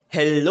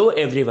Hello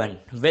everyone,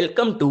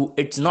 welcome to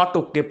It's Not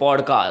Okay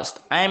podcast.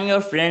 I am your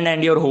friend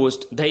and your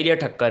host Dhairya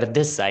Thakkar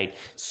this side.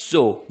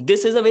 So,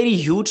 this is a very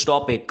huge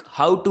topic,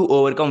 how to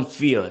overcome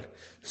fear.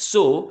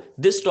 So,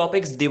 this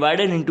topic is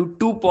divided into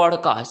two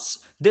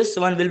podcasts. This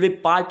one will be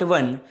part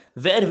 1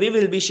 where we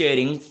will be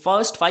sharing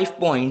first 5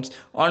 points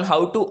on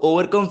how to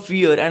overcome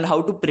fear and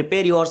how to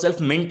prepare yourself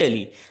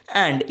mentally.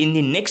 And in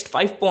the next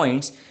 5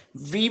 points,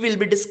 we will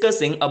be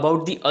discussing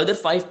about the other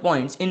 5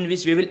 points in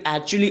which we will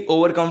actually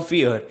overcome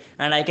fear,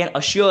 and I can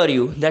assure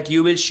you that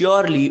you will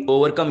surely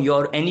overcome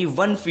your any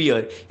one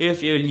fear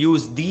if you will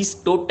use these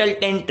total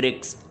 10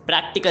 tricks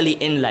practically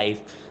in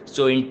life.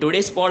 So in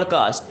today's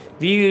podcast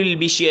we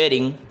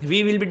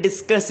will be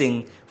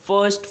discussing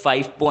first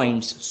 5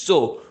 points.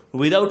 So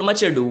without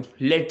much ado,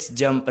 let's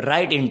jump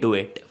right into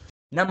it.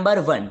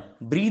 Number 1,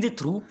 breathe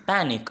through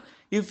panic.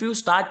 If you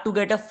start to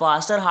get a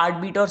faster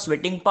heartbeat or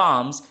sweating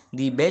palms,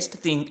 the best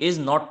thing is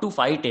not to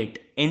fight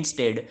it.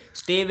 Instead,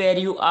 stay where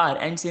you are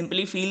and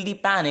simply feel the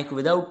panic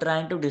without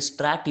trying to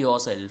distract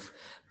yourself.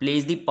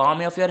 Place the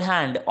palm of your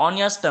hand on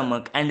your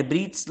stomach and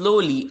breathe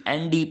slowly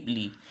and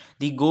deeply.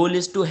 The goal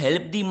is to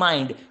help the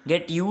mind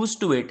get used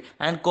to it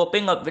and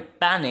coping up with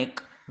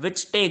panic,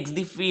 which takes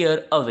the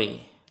fear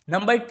away.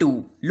 Number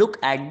 2, look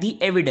at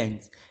the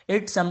evidence.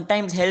 It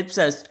sometimes helps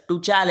us to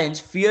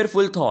challenge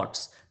fearful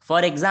thoughts.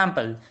 For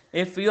example,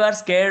 if you are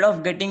scared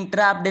of getting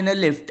trapped in a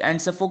lift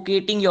and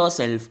suffocating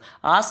yourself,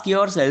 ask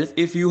yourself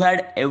if you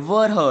had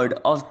ever heard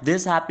of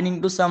this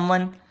happening to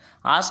someone.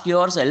 Ask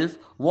yourself,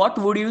 what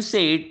would you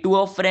say to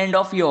a friend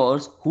of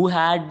yours who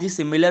had the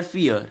similar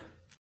fear?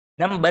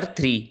 Number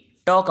 3,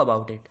 talk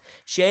about it.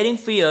 Sharing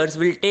fears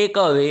will take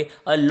away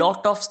a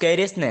lot of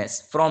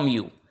scarciousness from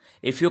you.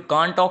 If you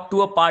can't talk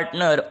to a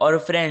partner or a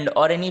friend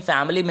or any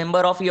family member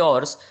of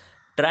yours,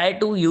 try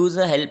to use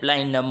a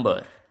helpline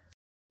number.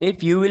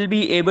 If you will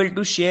be able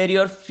to share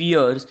your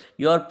fears,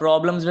 your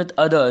problems with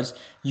others,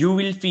 you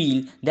will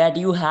feel that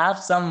you have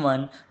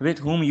someone with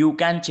whom you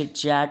can chit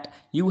chat.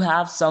 You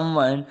have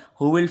someone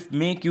who will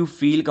make you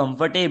feel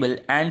comfortable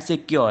and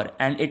secure,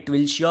 and it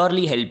will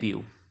surely help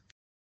you.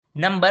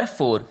 Number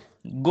 4,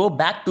 go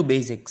back to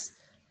basics.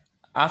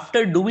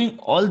 After doing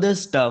all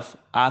this stuff,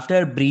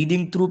 after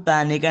breathing through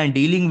panic and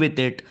dealing with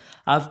it,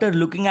 after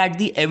looking at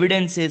the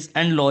evidences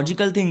and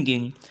logical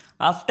thinking,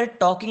 after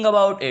talking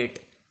about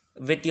it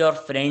with your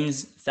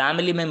friends,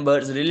 family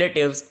members,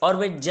 relatives, or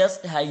with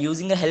just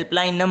using a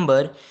helpline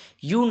number,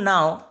 you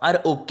now are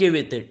okay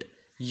with it.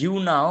 You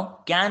now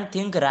can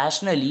think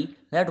rationally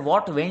that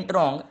what went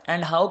wrong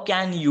and how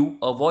can you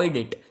avoid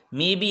it,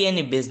 maybe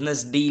any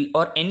business deal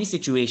or any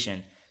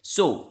situation.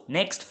 So,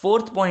 next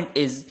fourth point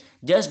is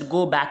just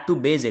go back to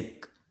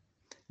basic.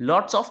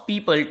 Lots of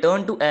people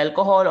turn to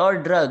alcohol or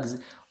drugs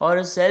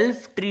or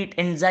self treat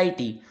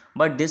anxiety,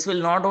 but this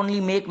will not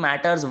only make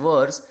matters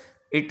worse,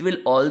 it will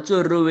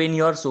also ruin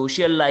your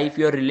social life,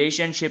 your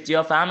relationships,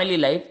 your family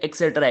life,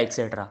 etc.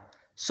 etc.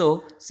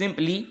 So,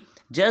 simply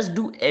just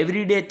do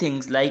everyday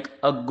things like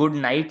a good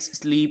night's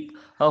sleep,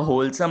 a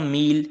wholesome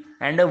meal,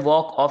 and a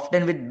walk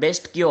often with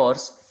best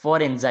cures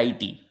for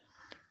anxiety.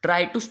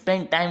 Try to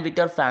spend time with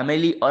your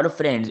family or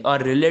friends or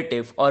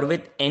relative or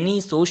with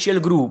any social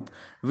group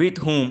with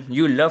whom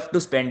you love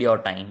to spend your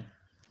time.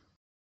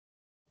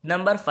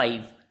 Number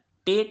 5,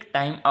 take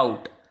time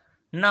out.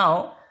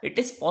 Now, it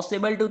is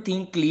possible to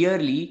think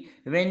clearly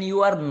when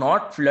you are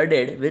not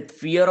flooded with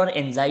fear or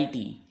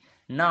anxiety.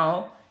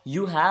 Now,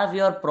 you have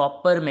your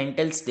proper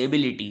mental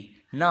stability.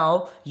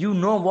 Now, you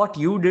know what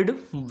you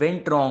did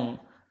went wrong.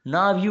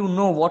 Now, you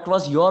know what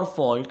was your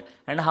fault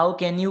and how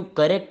can you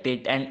correct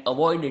it and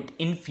avoid it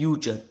in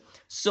future.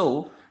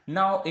 So,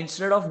 now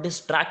instead of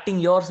distracting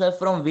yourself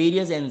from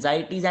various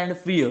anxieties and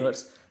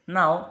fears,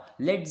 now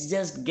let's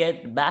just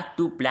get back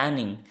to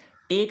planning.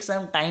 Take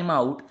some time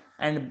out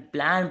and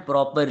plan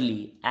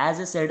properly. As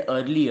I said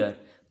earlier,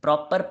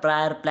 proper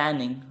prior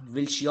planning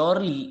will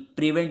surely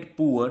prevent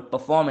poor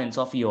performance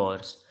of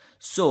yours.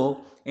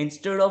 So,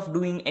 instead of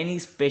doing any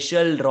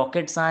special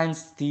rocket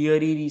science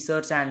theory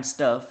research and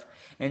stuff,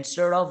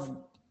 instead of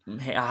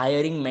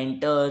hiring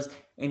mentors,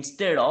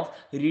 instead of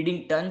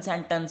reading tons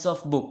and tons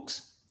of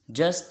books,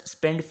 just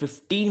spend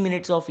 15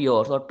 minutes of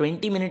yours or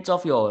 20 minutes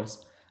of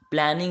yours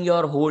planning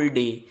your whole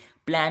day,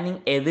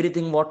 planning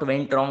everything what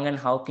went wrong and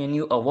how can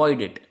you avoid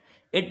it.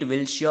 It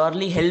will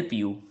surely help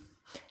you.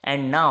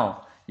 And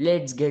now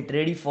let's get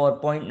ready for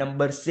point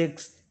number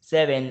 6,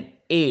 7,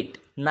 8,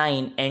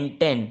 9, and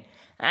 10.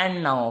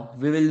 And now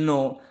we will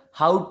know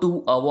how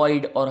to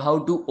avoid or how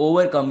to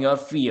overcome your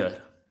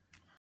fear.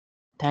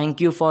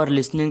 Thank you for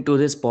listening to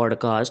this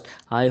podcast.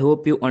 I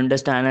hope you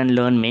understand and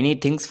learn many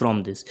things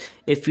from this.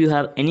 If you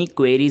have any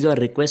queries or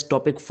request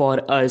topic for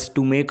us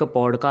to make a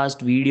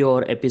podcast video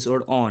or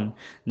episode on,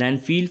 then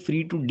feel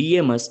free to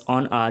DM us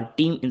on our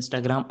team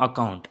Instagram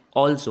account.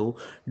 Also,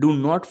 do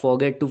not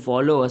forget to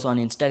follow us on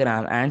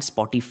Instagram and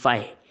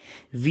Spotify.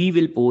 We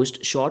will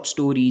post short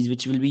stories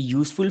which will be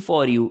useful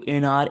for you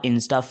in our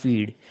Insta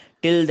feed.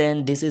 Till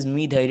then, this is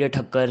me Dhairya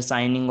Thakkar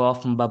signing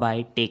off. Bye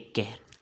bye. Take care.